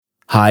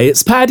Hi,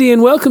 it's Paddy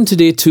and welcome to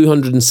day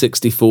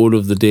 264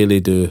 of the Daily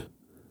Do.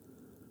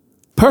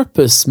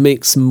 Purpose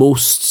makes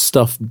most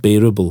stuff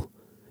bearable.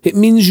 It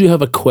means you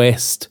have a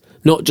quest,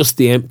 not just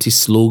the empty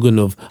slogan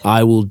of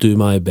I will do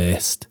my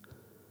best.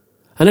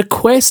 And a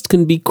quest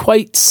can be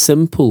quite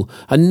simple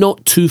and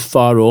not too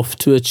far off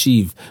to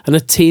achieve, an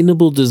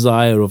attainable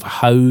desire of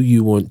how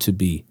you want to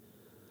be.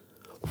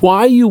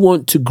 Why you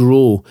want to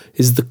grow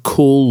is the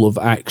coal of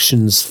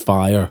action's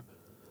fire.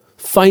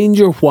 Find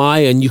your why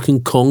and you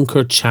can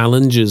conquer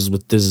challenges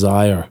with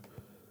desire.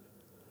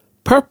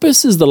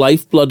 Purpose is the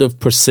lifeblood of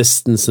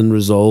persistence and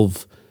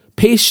resolve,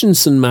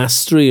 patience and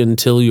mastery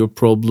until your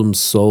problem's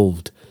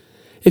solved.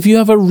 If you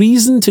have a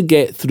reason to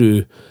get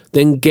through,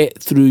 then get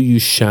through you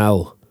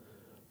shall.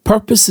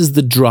 Purpose is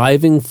the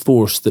driving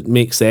force that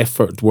makes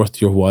effort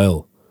worth your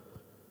while.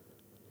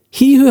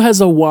 He who has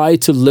a why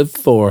to live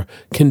for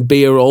can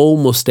bear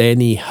almost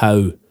any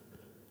how.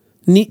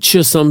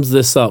 Nietzsche sums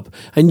this up,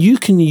 and you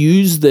can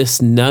use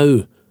this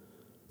now.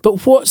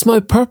 But what's my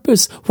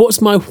purpose?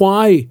 What's my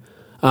why?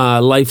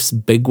 Life's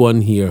big one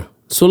here.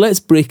 So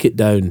let's break it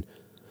down.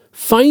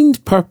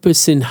 Find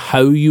purpose in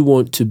how you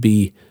want to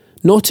be,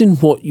 not in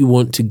what you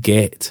want to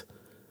get.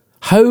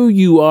 How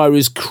you are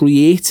is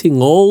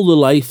creating all the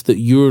life that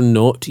you're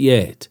not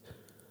yet.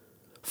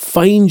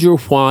 Find your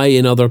why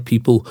in other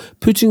people,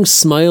 putting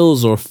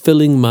smiles or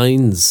filling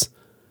minds.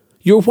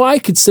 Your why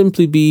could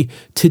simply be,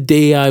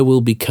 today I will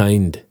be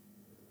kind.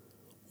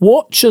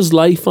 Watch as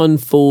life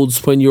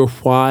unfolds when your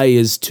why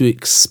is to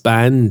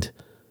expand,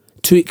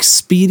 to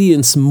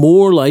experience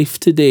more life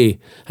today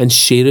and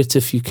share it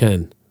if you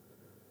can.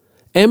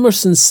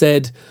 Emerson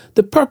said,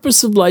 the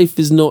purpose of life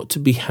is not to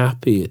be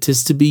happy, it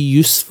is to be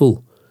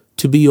useful,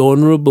 to be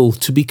honourable,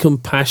 to be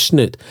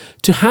compassionate,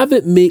 to have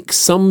it make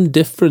some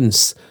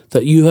difference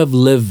that you have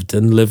lived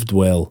and lived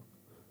well.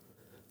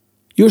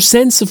 Your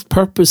sense of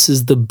purpose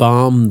is the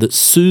balm that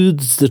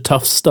soothes the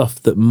tough stuff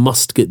that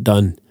must get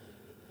done.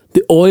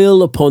 The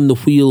oil upon the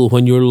wheel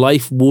when your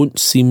life won't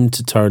seem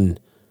to turn.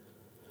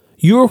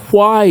 Your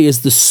why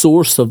is the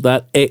source of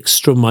that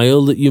extra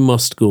mile that you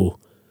must go.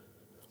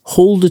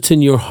 Hold it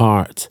in your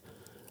heart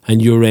and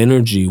your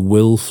energy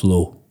will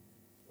flow.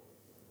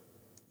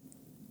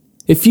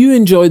 If you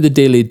enjoy the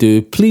Daily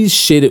Do, please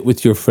share it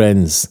with your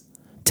friends.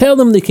 Tell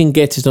them they can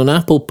get it on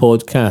Apple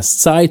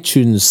Podcasts,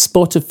 iTunes,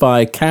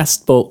 Spotify,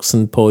 Castbox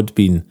and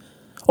Podbean.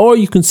 Or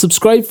you can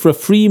subscribe for a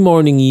free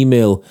morning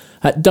email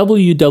at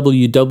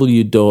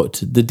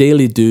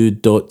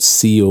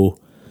www.thedailydo.co.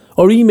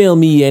 Or email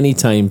me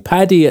anytime,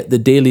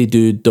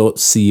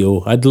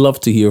 paddy@thedailydo.co. I'd love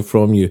to hear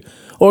from you.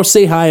 Or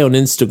say hi on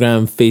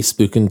Instagram,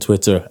 Facebook and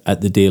Twitter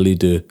 @The Daily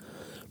Do.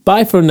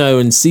 Bye for now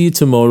and see you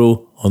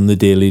tomorrow on The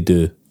Daily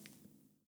Do.